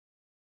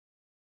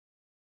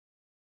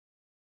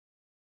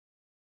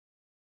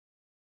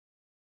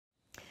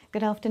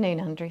Good afternoon,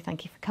 Andrew.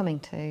 Thank you for coming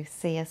to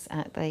see us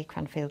at the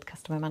Cranfield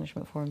Customer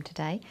Management Forum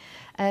today.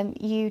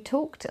 You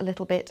talked a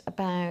little bit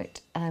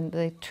about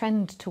the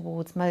trend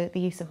towards the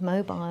use of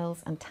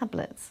mobiles and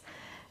tablets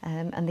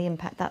and the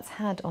impact that's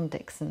had on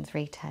Dixons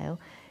Retail.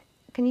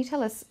 Can you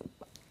tell us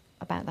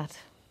about that?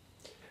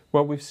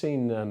 Well, we've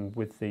seen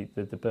with the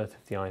birth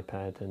of the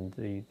iPad and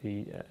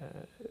the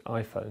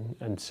iPhone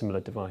and similar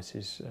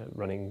devices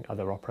running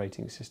other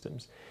operating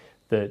systems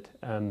that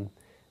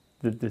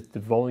the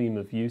volume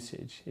of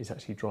usage is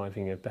actually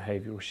driving a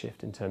behavioural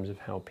shift in terms of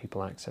how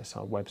people access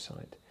our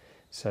website.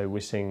 So we're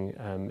seeing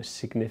a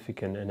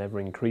significant and ever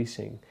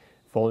increasing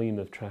volume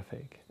of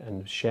traffic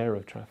and share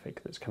of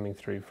traffic that's coming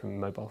through from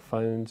mobile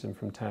phones and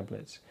from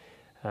tablets.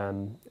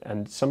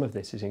 And some of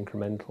this is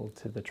incremental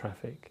to the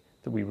traffic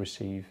that we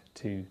receive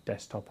to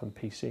desktop and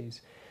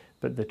PCs,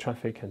 but the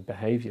traffic and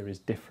behaviour is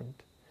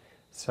different.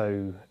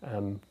 So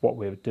what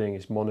we're doing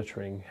is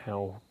monitoring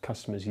how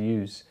customers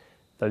use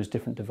those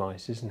different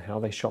devices and how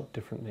they shop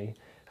differently,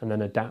 and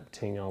then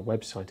adapting our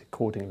website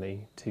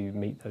accordingly to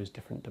meet those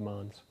different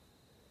demands.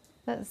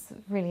 That's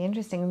really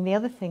interesting. And the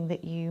other thing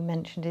that you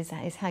mentioned is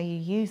how you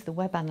use the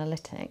web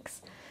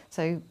analytics,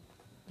 so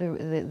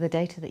the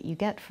data that you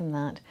get from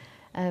that.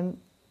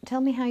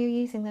 Tell me how you're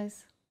using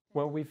those.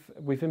 Well,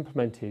 we've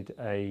implemented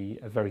a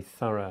very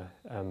thorough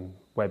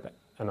web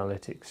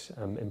analytics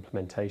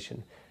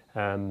implementation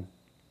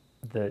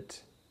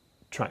that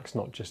tracks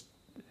not just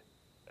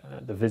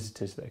the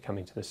visitors that are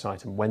coming to the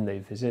site and when they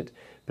visit,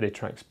 but it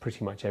tracks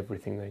pretty much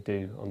everything they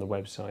do on the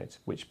website,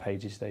 which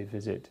pages they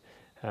visit,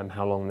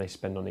 how long they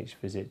spend on each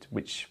visit,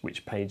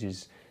 which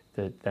pages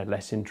that they're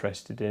less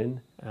interested in.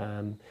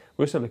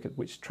 We also look at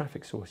which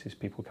traffic sources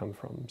people come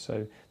from.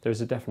 So there is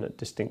a definite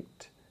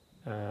distinct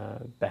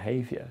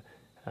behaviour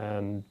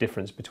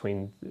difference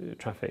between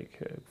traffic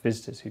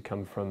visitors who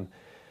come from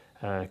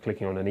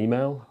clicking on an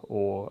email,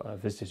 or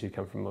visitors who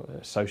come from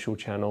a social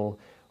channel,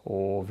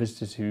 or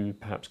visitors who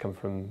perhaps come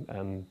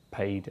from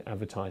paid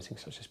advertising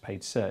such as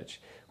paid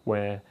search,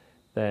 where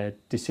their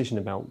decision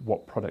about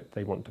what product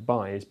they want to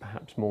buy is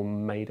perhaps more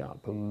made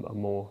up and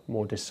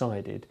more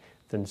decided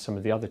than some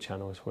of the other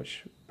channels,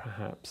 which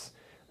perhaps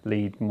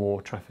lead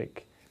more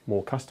traffic,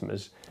 more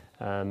customers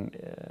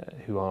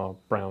who are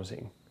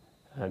browsing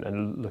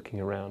and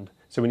looking around.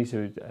 So we need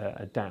to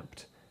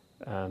adapt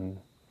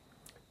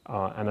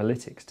our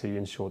analytics to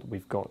ensure that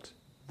we've got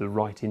the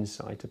right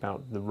insight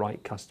about the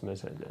right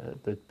customers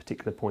at the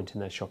particular point in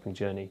their shopping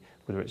journey,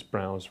 whether it's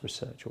browse,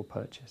 research or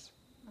purchase.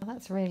 Well,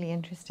 that's really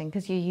interesting,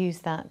 because you use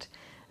that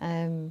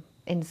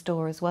in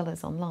store as well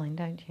as online,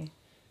 don't you?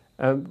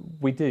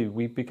 We do.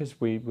 Because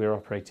we're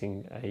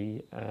operating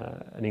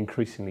an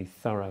increasingly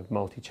thorough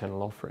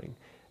multi-channel offering.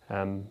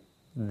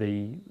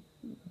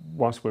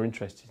 Whilst we're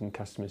interested in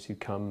customers who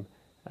come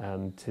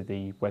to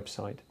the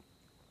website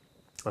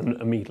and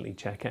immediately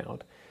check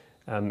out,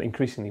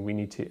 increasingly we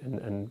need to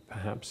and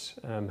perhaps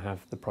have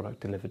the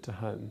product delivered to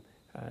home,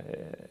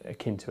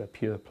 akin to a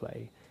pure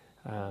play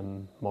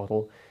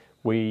model.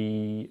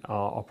 We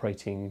are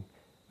operating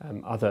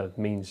other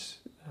means,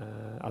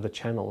 other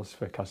channels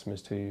for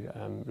customers to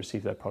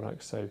receive their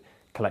products. So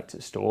collect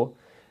at store,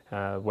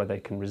 where they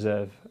can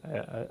reserve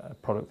a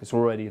product that's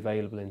already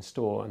available in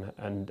store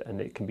and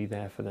it can be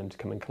there for them to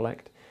come and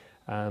collect.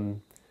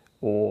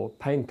 Or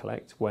pay and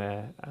collect,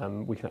 where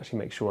we can actually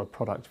make sure a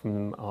product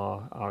from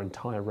our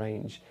entire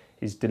range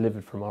is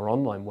delivered from our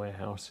online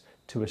warehouse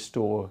to a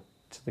store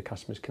to the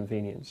customer's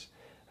convenience.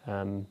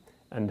 And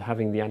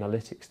having the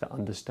analytics that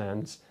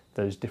understands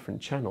those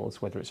different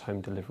channels, whether it's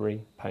home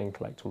delivery, pay and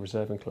collect or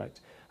reserve and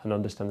collect, and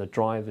understand the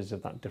drivers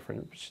of that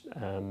different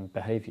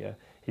behaviour,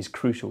 is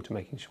crucial to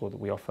making sure that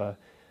we offer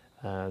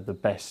the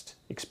best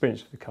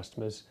experience for the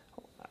customers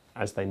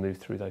as they move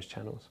through those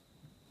channels.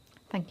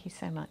 Thank you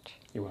so much.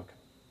 You're welcome.